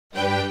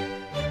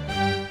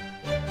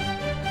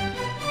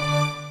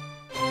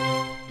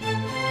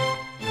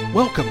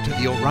Welcome to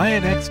the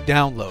Orion X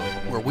Download,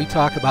 where we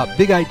talk about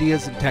big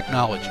ideas in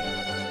technology.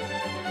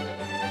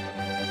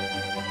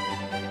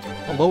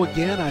 Hello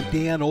again, I'm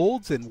Dan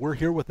Olds, and we're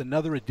here with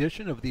another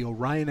edition of the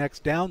Orion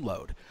X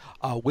Download.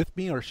 With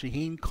me are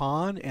Shahin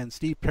Khan and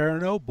Steve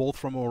Perrenod, both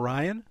from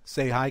Orion.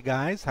 Say hi,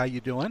 guys. How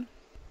you doing?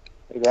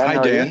 Hey, Dan.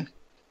 Hi, Dan.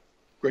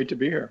 Great to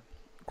be here.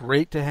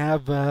 Great to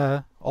have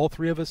all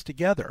three of us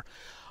together.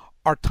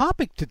 Our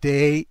topic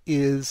today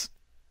is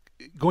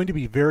going to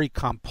be very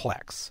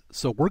complex.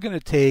 So we're going to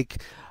take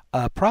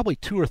probably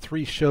 2 or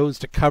 3 shows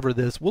to cover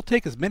this. We'll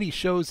take as many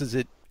shows as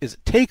it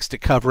takes to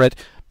cover it,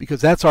 because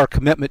that's our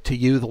commitment to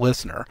you, the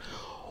listener.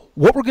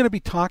 What we're going to be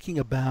talking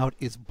about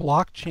is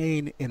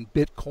blockchain and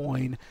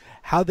Bitcoin,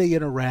 how they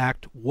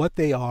interact, what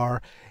they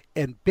are,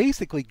 and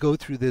basically go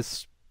through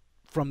this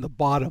from the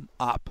bottom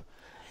up.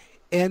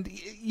 And,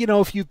 you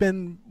know, if you've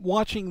been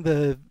watching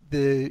the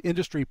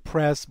industry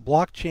press,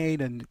 blockchain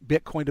and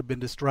Bitcoin have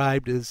been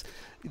described as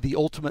the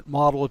ultimate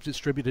model of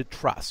distributed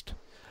trust,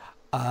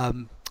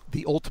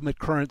 the ultimate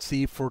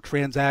currency for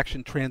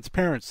transaction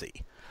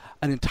transparency,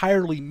 an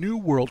entirely new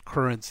world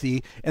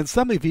currency, and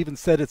some have even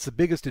said it's the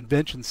biggest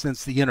invention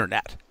since the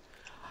internet.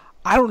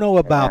 I don't know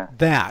about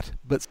that,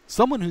 but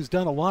someone who's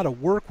done a lot of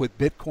work with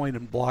Bitcoin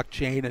and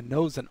blockchain and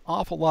knows an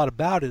awful lot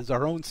about it is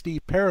our own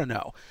Steve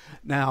Perrenod.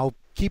 Now,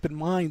 keep in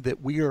mind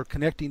that we are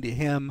connecting to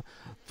him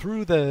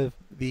through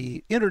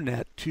the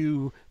internet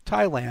to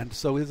Thailand,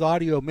 so his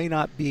audio may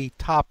not be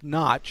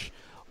top-notch,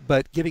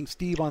 but getting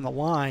Steve on the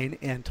line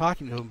and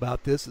talking to him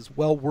about this is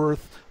well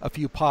worth a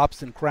few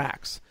pops and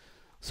cracks.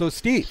 So,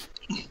 Steve.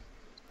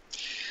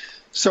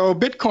 So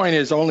Bitcoin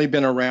has only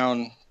been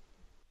around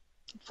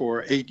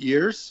for 8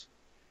 years,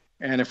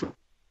 and if we go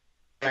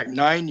back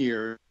 9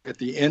 years, at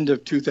the end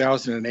of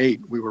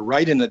 2008, we were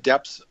right in the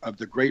depths of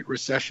the Great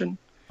Recession.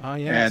 Oh,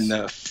 yes.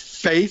 And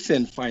faith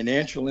in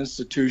financial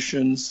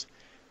institutions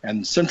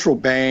and central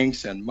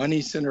banks and money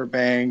center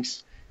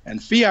banks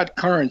and fiat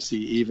currency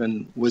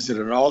even was at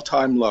an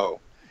all-time low.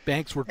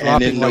 Banks were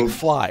dropping like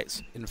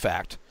flies, in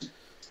fact.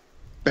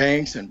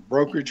 Banks and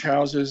brokerage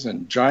houses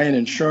and giant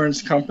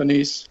insurance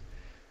companies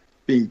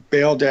being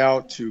bailed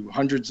out to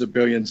hundreds of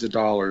billions of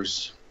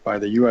dollars by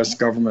the U.S.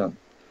 government.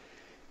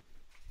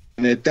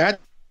 And at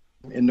that,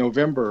 in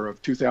November of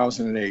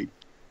 2008,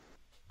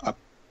 a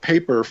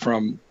paper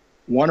from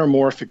one or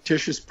more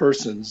fictitious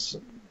persons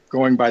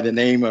going by the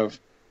name of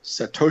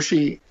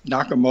Satoshi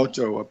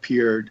Nakamoto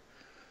appeared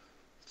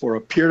for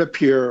a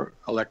peer-to-peer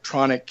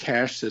electronic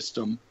cash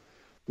system,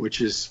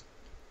 which is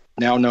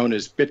now known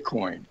as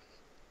BitCoin.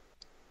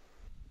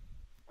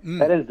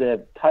 That is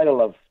the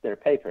title of their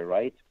paper,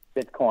 right?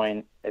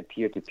 BitCoin, a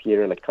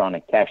peer-to-peer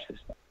electronic cash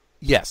system.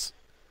 Yes.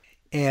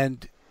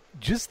 And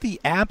just the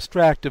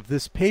abstract of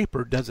this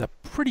paper does a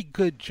pretty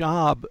good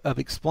job of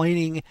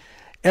explaining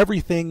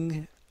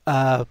everything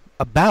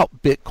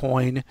about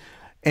Bitcoin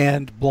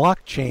and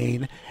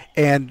blockchain.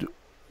 And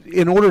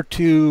in order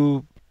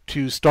to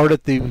start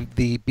at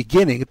the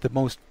beginning, at the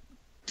most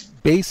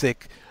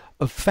basic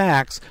of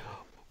facts,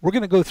 we're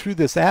going to go through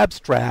this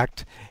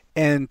abstract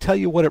and tell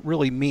you what it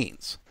really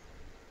means.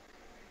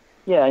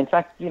 Yeah, in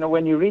fact, you know,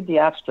 when you read the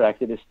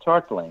abstract, it is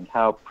startling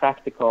how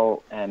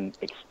practical and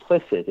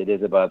explicit it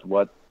is about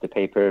what the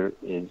paper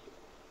is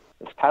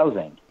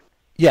espousing.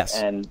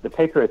 Yes. And the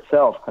paper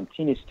itself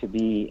continues to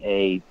be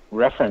a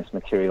reference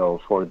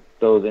material for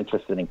those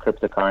interested in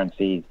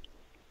cryptocurrencies,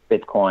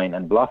 Bitcoin,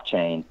 and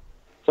blockchain.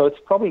 So it's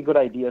probably a good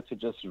idea to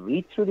just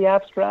read through the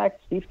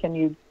abstract. Steve, can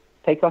you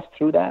take us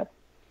through that?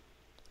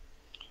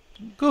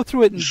 Go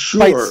through it in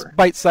Sure.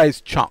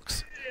 bite-sized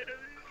chunks.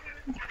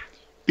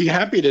 Be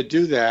happy to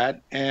do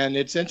that. And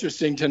it's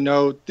interesting to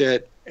note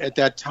that at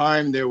that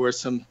time there were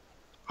some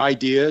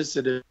ideas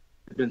that had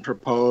been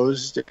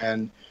proposed,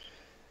 and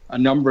a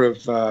number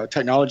of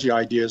technology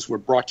ideas were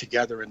brought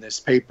together in this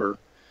paper.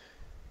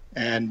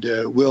 And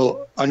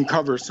we'll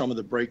uncover some of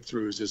the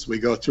breakthroughs as we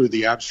go through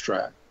the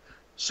abstract.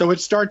 So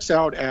it starts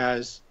out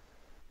as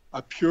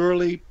a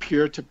purely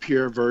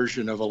peer-to-peer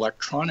version of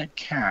electronic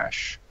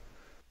cash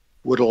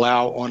would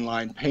allow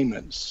online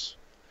payments.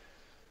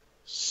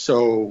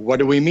 So what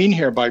do we mean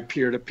here by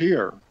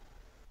peer-to-peer?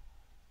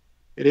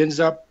 It ends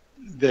up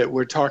that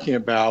we're talking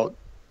about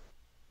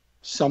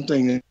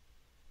something that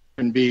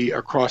can be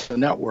across the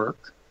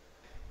network,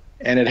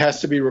 and it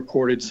has to be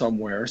recorded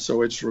somewhere.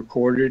 So it's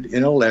recorded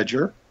in a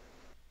ledger,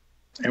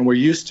 and we're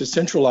used to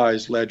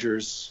centralized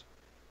ledgers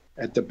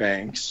at the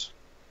banks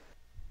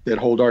that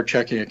hold our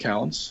checking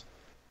accounts.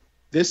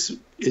 This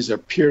is a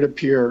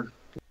peer-to-peer,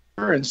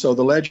 and so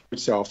the ledger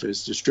itself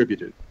is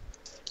distributed.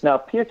 Now,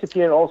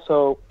 peer-to-peer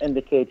also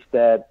indicates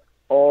that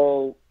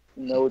all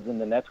nodes in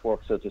the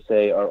network, so to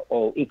say, are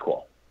all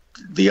equal.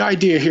 The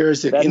idea here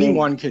is that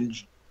anyone can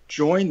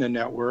join the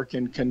network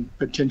and can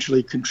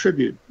potentially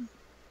contribute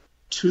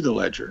to the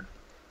ledger.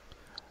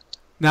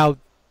 Now,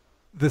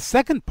 the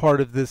second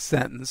part of this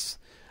sentence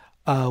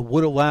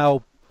would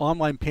allow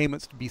online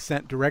payments to be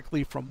sent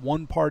directly from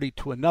one party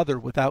to another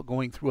without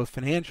going through a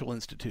financial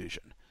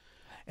institution.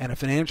 And a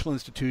financial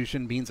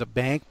institution means a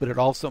bank, but it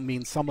also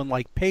means someone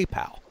like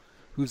PayPal.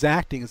 who's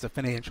acting as a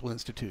financial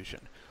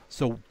institution.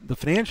 So the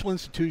financial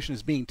institution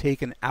is being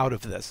taken out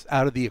of this,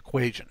 out of the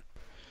equation.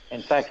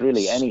 In fact,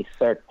 really, any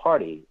third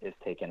party is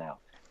taken out.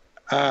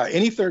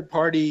 Any third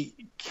party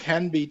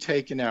can be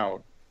taken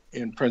out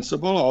in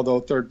principle, although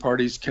third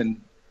parties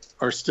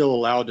are still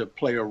allowed to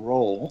play a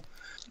role.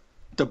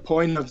 The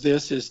point of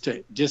this is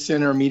to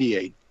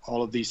disintermediate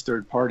all of these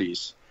third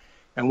parties.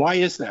 And why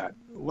is that?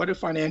 What do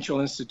financial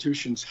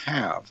institutions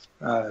have?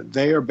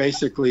 They are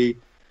basically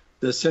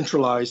the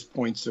centralized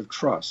points of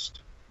trust.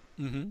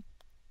 Mm-hmm.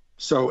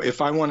 So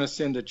if I want to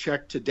send a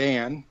check to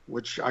Dan,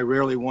 which I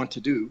rarely want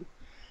to do,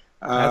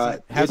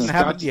 hasn't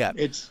happened yet.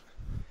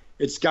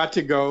 It's got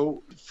to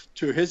go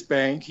to his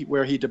bank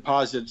where he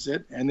deposits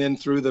it, and then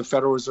through the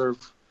Federal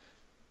Reserve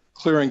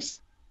clearing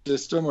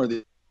system or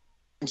the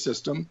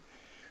system,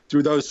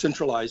 through those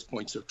centralized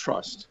points of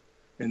trust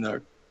in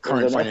the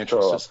current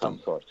financial system. Of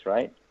some sort,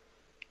 right?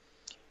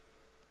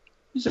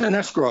 It's an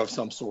escrow of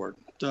some sort.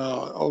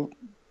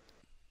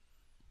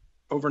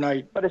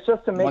 Overnight, but it's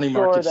just to make money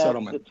sure market that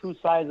settlement. The two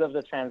sides of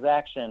the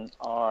transaction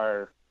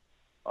are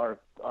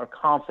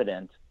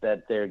confident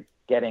that they're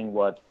getting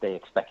what they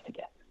expect to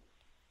get.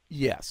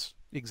 Yes,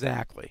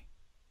 exactly.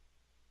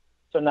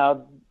 So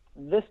now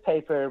this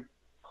paper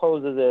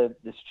poses a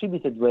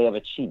distributed way of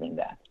achieving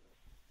that.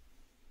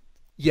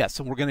 Yes,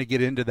 and we're going to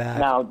get into that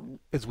now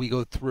as we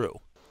go through.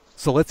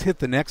 So let's hit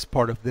the next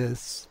part of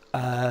this.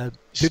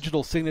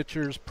 Digital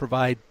signatures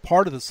provide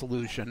part of the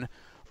solution,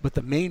 but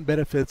the main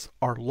benefits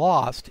are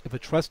lost if a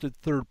trusted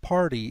third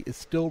party is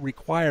still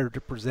required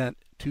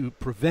to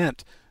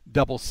prevent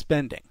double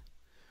spending.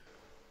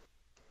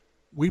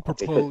 We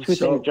propose... So two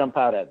things jump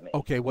out at me.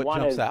 Okay, what One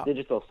jumps is out?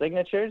 Digital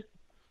signatures.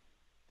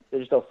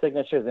 Digital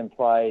signatures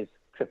implies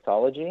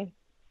cryptology,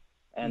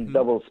 and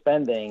double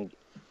spending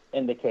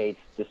indicates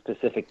the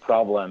specific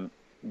problem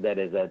that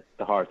is at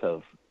the heart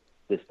of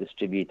this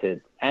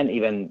distributed and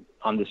even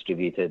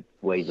undistributed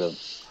ways of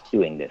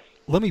doing this.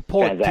 Let me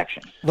pull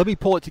transaction. Let me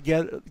pull it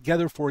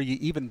together for you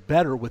even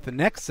better with the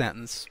next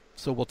sentence.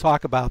 So we'll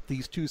talk about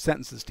these two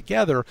sentences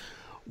together.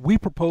 We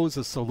propose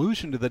a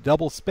solution to the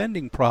double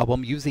spending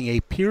problem using a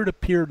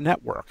peer-to-peer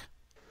network.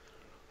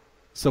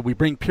 So we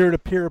bring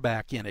peer-to-peer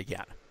back in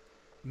again.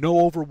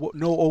 No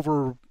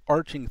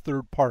overarching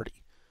third party.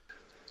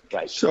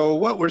 Right. So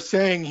what we're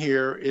saying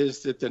here is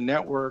that the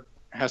network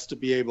has to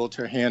be able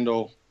to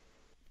handle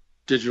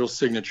digital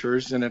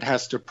signatures, and it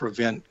has to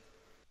prevent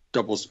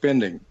double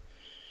spending.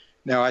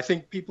 Now, I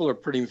think people are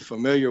pretty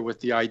familiar with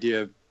the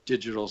idea of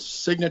digital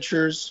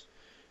signatures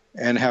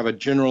and have a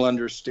general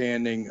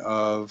understanding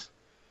of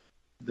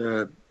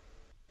the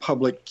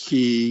public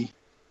key,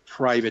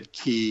 private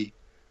key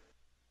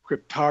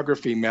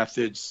cryptography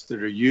methods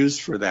that are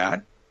used for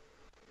that.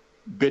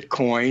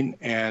 BitCoin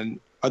and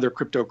other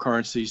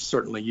cryptocurrencies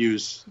certainly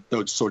use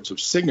those sorts of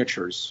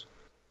signatures.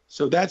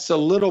 So that's a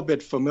little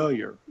bit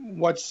familiar.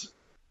 What's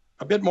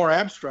a bit more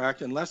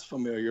abstract and less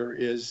familiar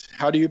is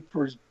how do you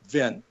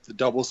prevent the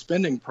double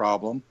spending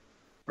problem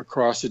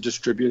across a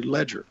distributed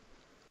ledger?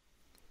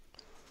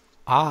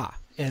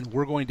 And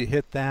we're going to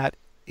hit that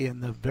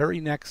in the very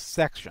next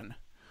section,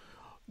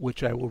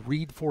 which I will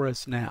read for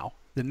us now.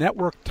 The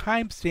network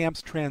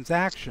timestamps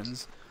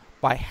transactions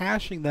by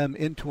hashing them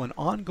into an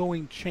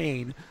ongoing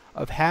chain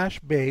of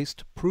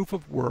hash-based proof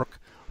of work,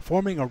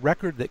 forming a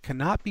record that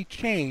cannot be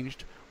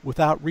changed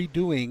without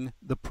redoing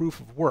the proof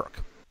of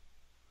work.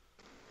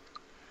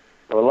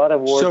 So a lot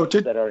of words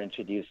that are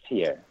introduced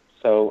here.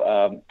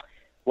 So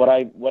what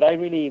I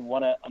really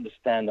want to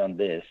understand on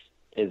this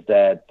is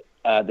that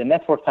the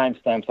network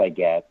timestamps I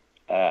get,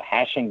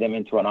 hashing them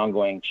into an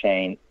ongoing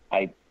chain,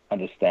 I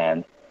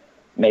understand.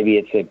 Maybe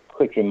it's a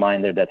quick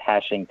reminder that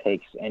hashing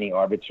takes any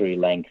arbitrary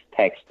length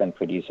text and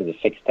produces a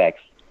fixed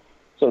text.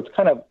 So it's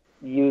kind of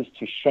used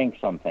to shrink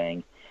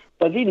something.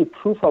 But really,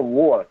 proof of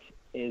work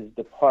is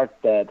the part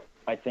that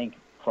I think,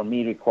 for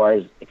me,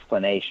 requires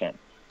explanation.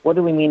 What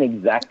do we mean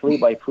exactly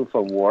by proof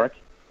of work?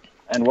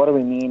 And what do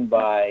we mean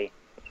by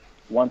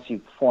once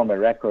you form a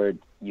record,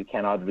 you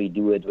cannot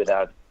redo it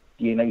without,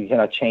 you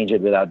cannot change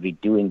it without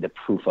redoing the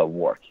proof of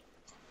work?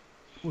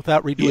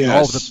 Without redoing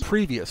all of the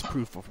previous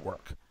proof of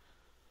work.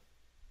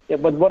 Yeah,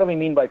 but what do we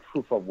mean by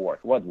proof of work?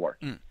 What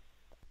work?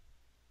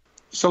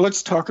 So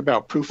let's talk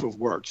about proof of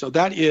work. So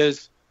that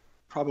is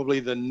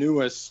probably the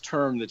newest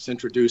term that's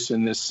introduced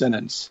in this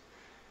sentence.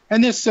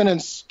 And this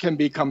sentence can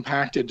be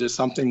compacted to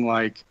something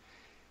like,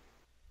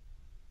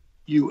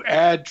 you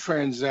add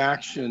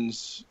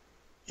transactions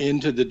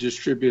into the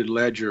distributed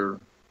ledger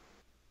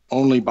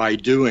only by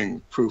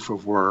doing proof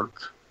of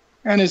work.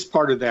 And as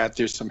part of that,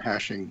 there's some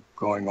hashing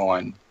going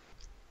on.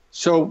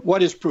 So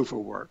what is proof of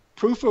work?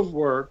 Proof of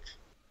work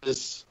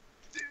is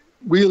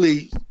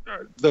really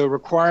the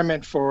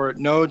requirement for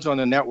nodes on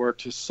the network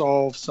to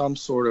solve some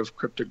sort of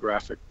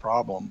cryptographic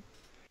problem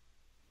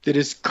that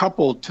is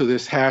coupled to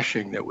this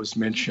hashing that was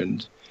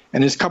mentioned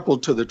and is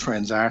coupled to the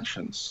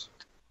transactions.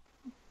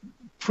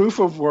 Proof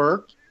of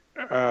work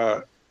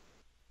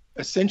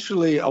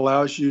essentially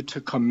allows you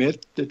to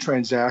commit the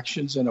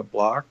transactions in a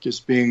block as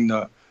being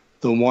the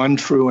one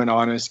true and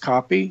honest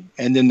copy,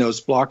 and then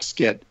those blocks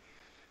get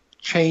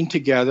chained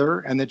together,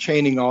 and the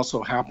chaining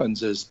also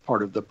happens as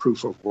part of the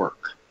proof of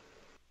work.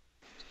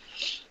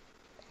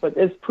 But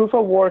is proof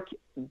of work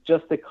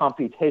just a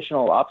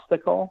computational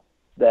obstacle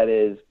that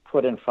is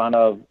put in front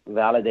of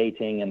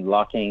validating and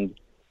locking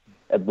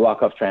a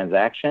block of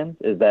transactions?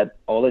 Is that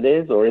all it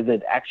is, or is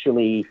it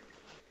actually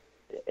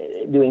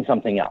doing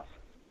something else?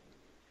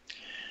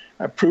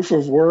 A proof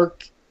of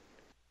work,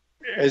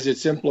 as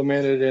it's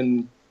implemented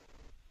in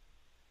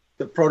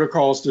the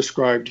protocols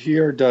described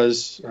here,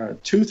 does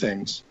two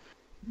things.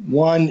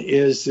 One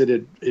is that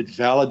it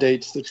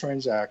validates the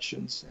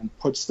transactions and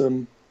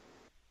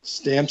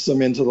stamps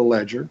them into the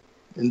ledger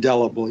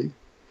indelibly.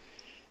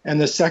 And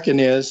the second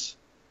is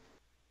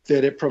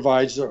that it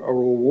provides a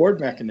reward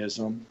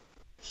mechanism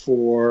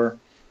for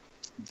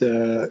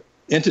the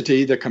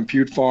entity, the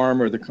compute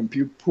farm or the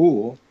compute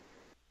pool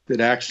that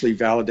actually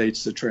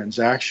validates the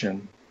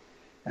transaction.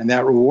 And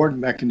that reward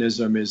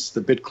mechanism is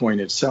the Bitcoin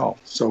itself.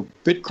 So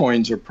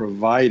Bitcoins are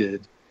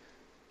provided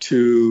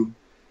to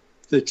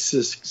the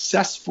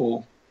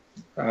successful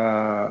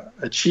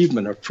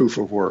achievement of proof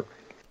of work.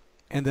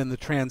 And then the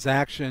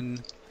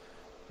transaction,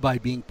 by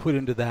being put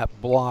into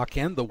that block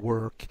and the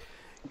work,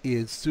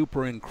 is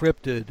super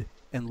encrypted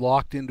and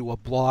locked into a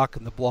block,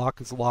 and the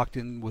block is locked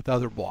in with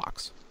other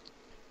blocks.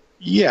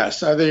 Yes,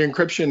 the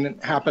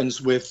encryption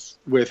happens with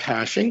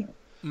hashing.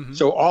 Mm-hmm.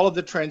 So all of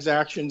the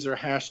transactions are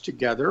hashed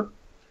together,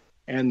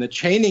 and the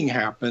chaining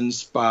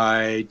happens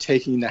by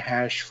taking the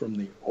hash from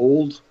the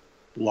old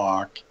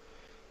block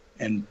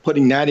and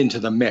putting that into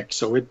the mix.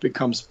 So it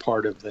becomes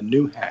part of the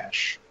new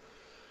hash.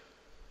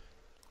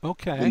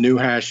 Okay. The new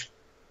hash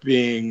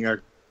being a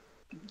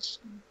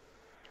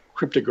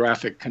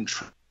cryptographic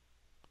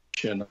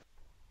contraction of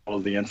all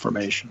of the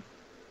information.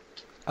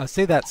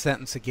 Say that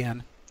sentence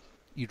again.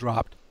 You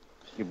dropped.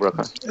 You broke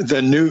up.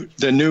 The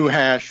new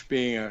hash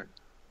being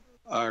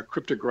a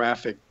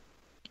cryptographic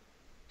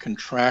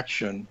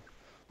contraction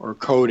or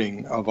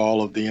coding of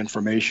all of the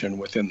information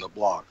within the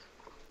block.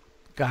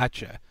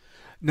 Gotcha.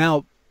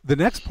 Now, the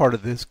next part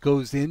of this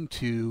goes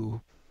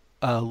into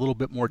a little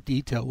bit more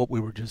detail, what we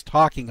were just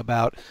talking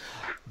about.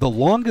 The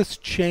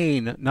longest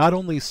chain not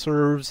only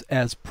serves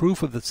as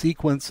proof of the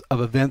sequence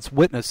of events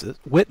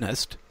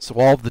witnessed, so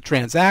all of the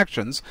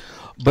transactions,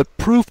 but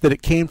proof that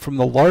it came from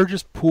the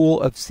largest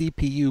pool of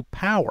CPU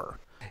power.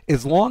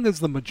 As long as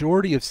the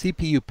majority of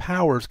CPU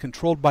power is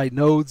controlled by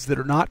nodes that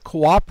are not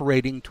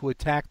cooperating to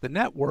attack the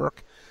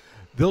network,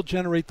 they'll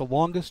generate the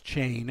longest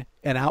chain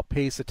and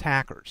outpace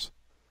attackers.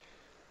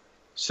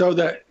 So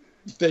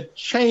the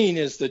chain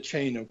is the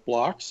chain of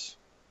blocks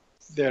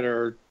that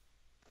are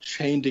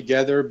chained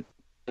together,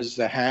 as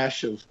the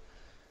hash of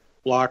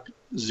block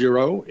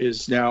 0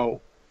 is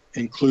now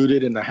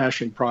included in the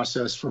hashing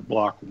process for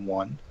block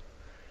 1.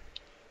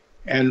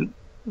 And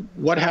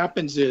what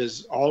happens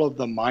is all of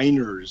the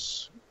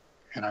miners,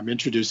 and I'm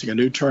introducing a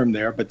new term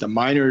there, but the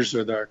miners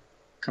are the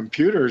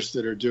computers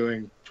that are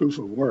doing proof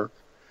of work.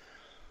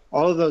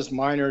 All of those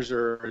miners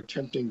are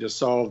attempting to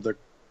solve the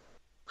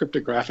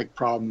cryptographic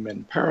problem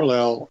in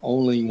parallel.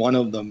 Only one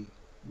of them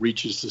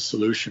reaches the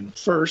solution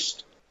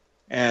first.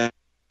 And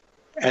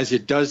as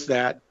it does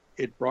that,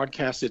 it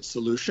broadcasts its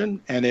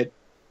solution and it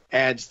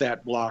adds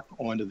that block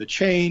onto the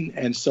chain.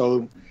 And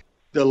so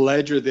the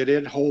ledger that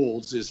it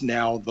holds is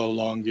now the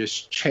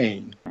longest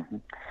chain. Mm-hmm.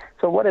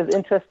 So what is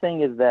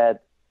interesting is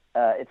that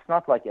it's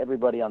not like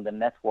everybody on the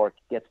network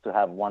gets to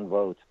have one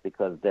vote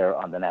because they're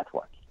on the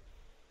network.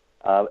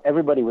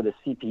 Everybody with a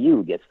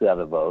CPU gets to have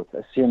a vote,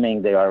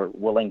 assuming they are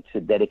willing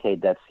to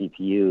dedicate that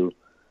CPU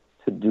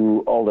to do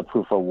all the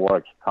proof of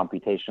work,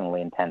 computationally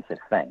intensive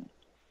things.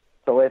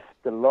 So if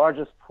the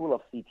largest pool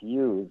of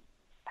CPUs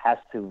has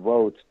to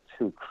vote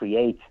to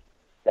create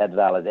that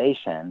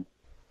validation,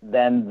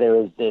 then there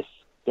is this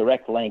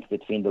direct link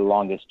between the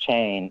longest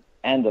chain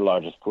and the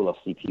largest pool of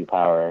CPU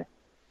power.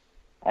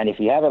 And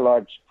if you have a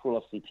large pool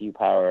of CPU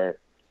power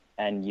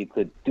and you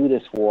could do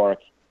this work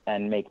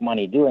and make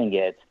money doing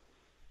it,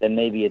 then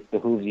maybe it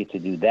behooves you to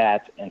do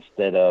that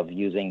instead of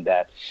using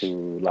that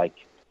to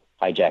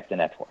hijack the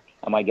network.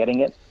 Am I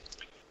getting it?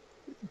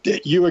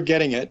 You are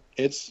getting it.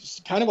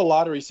 It's kind of a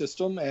lottery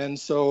system. And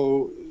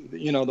so,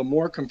 the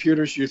more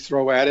computers you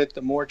throw at it,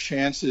 the more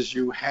chances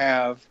you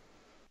have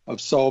of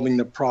solving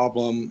the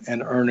problem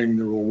and earning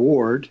the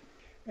reward.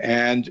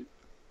 And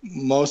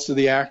most of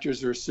the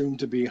actors are assumed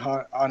to be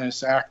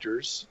honest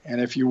actors. And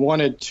if you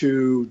wanted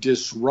to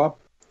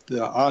disrupt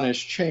the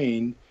honest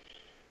chain,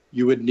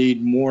 you would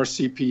need more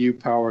CPU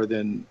power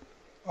than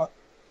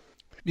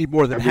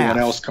everyone half.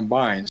 Else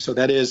combined. So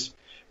that is,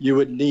 you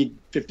would need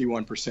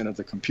 51% of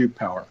the compute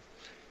power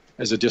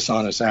as a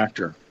dishonest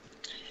actor.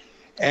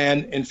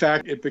 And in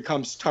fact, it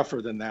becomes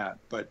tougher than that,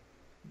 but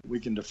we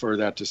can defer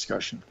that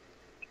discussion.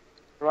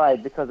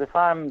 Right, because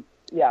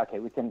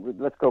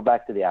let's go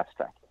back to the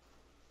abstract.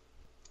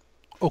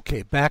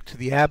 Okay, back to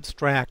the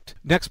abstract.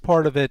 Next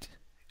part of it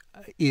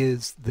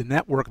is the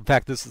network. In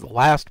fact, this is the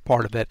last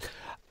part of it.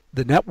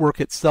 The network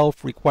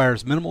itself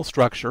requires minimal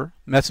structure,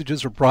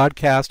 messages are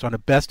broadcast on a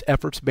best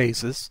efforts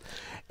basis,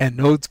 and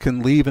nodes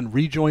can leave and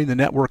rejoin the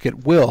network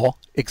at will,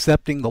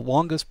 accepting the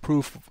longest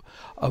proof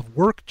of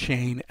work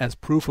chain as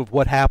proof of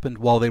what happened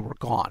while they were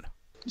gone.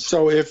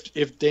 So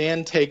if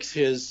Dan takes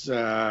his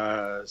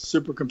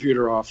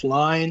supercomputer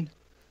offline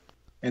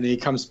and he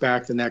comes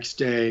back the next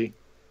day,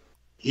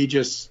 he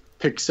just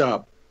picks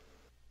up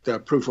the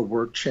proof of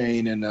work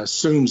chain and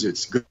assumes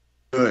it's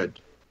good.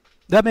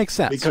 That makes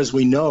sense. Because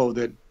we know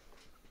that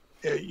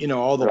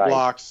all the Right.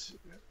 blocks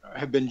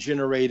have been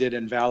generated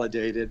and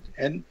validated,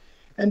 and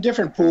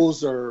different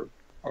pools are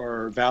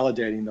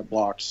validating the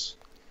blocks.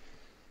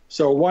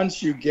 So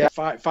once you get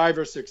five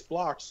or six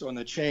blocks on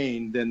the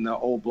chain, then the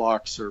old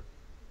blocks are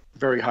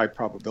very high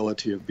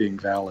probability of being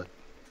valid.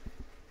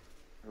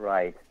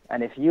 Right.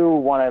 And if you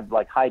want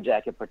to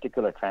hijack a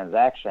particular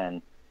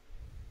transaction,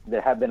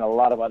 there have been a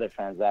lot of other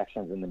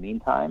transactions in the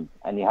meantime,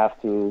 and you have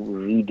to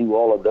redo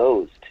all of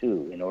those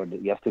too.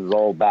 You have to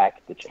roll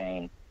back the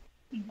chain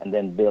and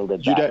then build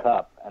it back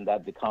up, and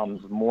that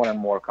becomes more and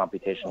more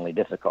computationally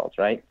difficult,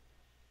 right?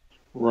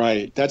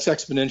 Right. That's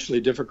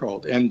exponentially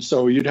difficult. And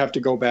so you'd have to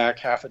go back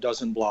half a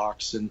dozen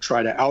blocks and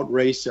try to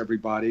outrace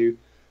everybody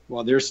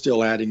while they're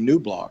still adding new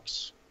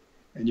blocks,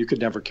 and you could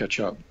never catch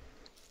up.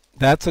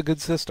 That's a good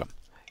system.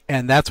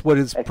 And that's what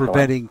is Excellent.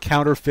 preventing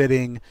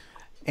counterfeiting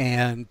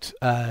and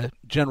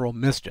general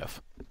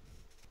mischief.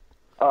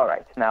 All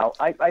right. Now,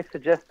 I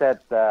suggest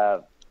that,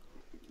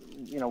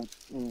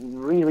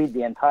 reread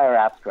the entire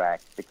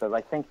abstract, because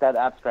I think that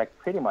abstract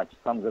pretty much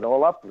sums it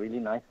all up really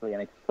nicely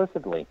and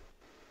explicitly.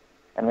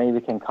 And maybe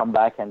we can come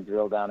back and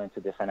drill down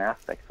into different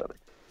aspects of it.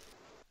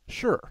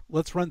 Sure.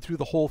 Let's run through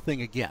the whole thing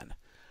again.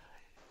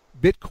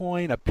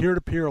 BitCoin, a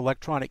peer-to-peer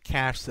electronic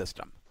cash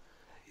system.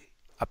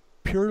 A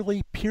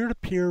purely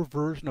peer-to-peer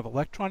version of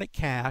electronic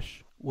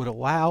cash would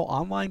allow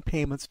online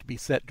payments to be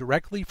sent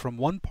directly from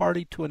one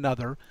party to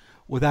another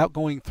without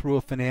going through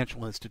a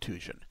financial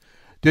institution.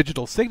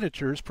 Digital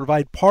signatures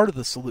provide part of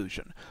the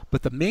solution,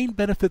 but the main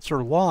benefits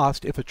are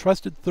lost if a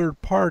trusted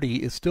third party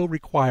is still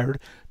required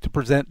to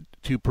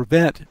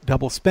prevent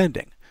double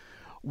spending.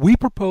 We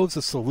propose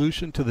a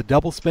solution to the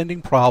double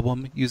spending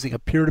problem using a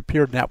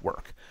peer-to-peer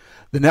network.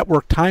 The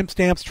network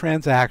timestamps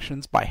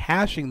transactions by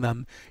hashing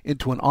them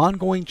into an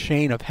ongoing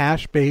chain of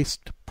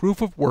hash-based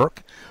proof of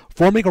work,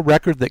 forming a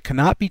record that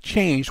cannot be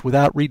changed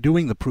without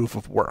redoing the proof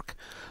of work.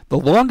 The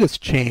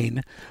longest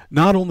chain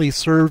not only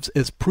serves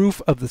as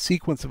proof of the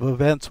sequence of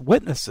events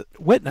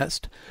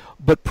witnessed,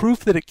 but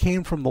proof that it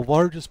came from the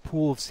largest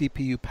pool of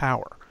CPU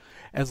power.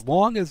 As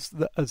long as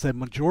a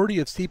majority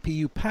of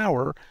CPU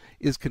power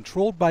is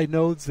controlled by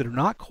nodes that are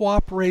not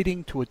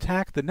cooperating to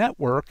attack the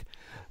network,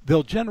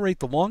 they'll generate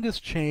the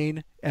longest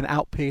chain and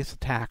outpace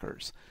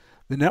attackers.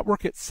 The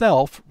network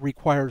itself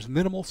requires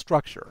minimal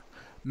structure.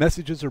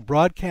 Messages are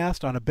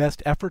broadcast on a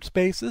best efforts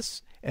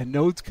basis, and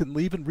nodes can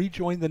leave and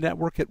rejoin the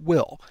network at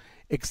will,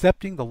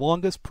 accepting the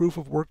longest proof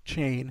of work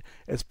chain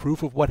as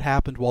proof of what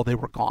happened while they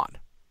were gone.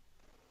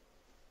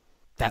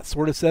 That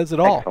sort of says it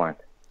all.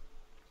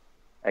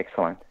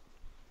 Excellent.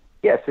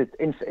 Yes,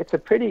 it's a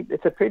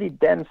pretty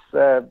dense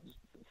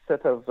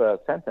set of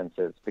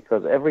sentences,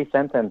 because every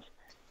sentence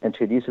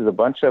introduces a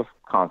bunch of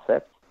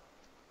concepts,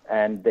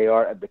 and they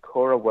are at the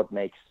core of what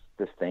makes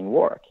this thing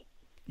work.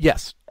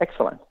 Yes.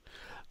 Excellent.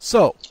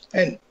 So,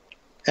 and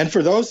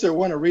for those that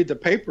want to read the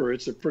paper,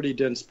 it's a pretty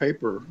dense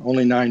paper,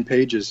 only 9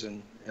 pages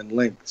in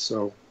length.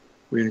 So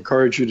we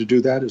encourage you to do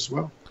that as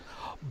well.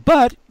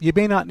 but you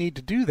may not need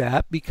to do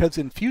that, because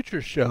in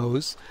future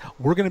shows,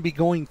 we're going to be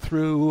going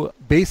through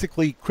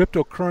basically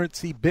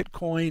cryptocurrency,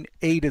 Bitcoin,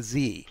 A to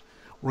Z.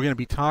 We're going to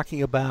be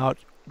talking about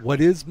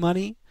what is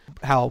money,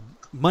 how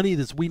money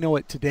as we know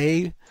it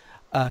today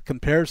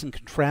compares and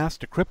contrasts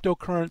to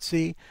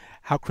cryptocurrency,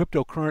 how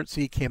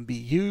cryptocurrency can be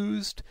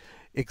used,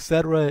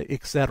 etc.,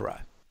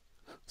 etc.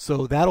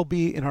 So that'll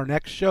be in our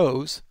next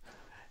shows.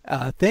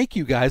 Thank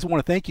you guys. I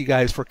want to thank you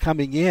guys for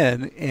coming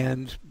in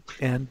and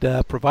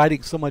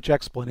providing so much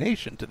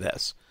explanation to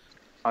this.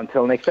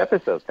 Until next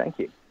episode, thank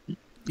you.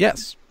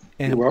 Yes.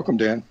 And, you're welcome,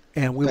 Dan.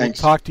 And we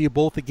Thanks. will talk to you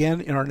both again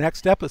in our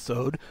next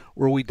episode,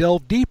 where we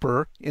delve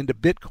deeper into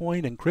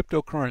Bitcoin and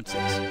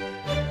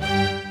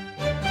cryptocurrencies.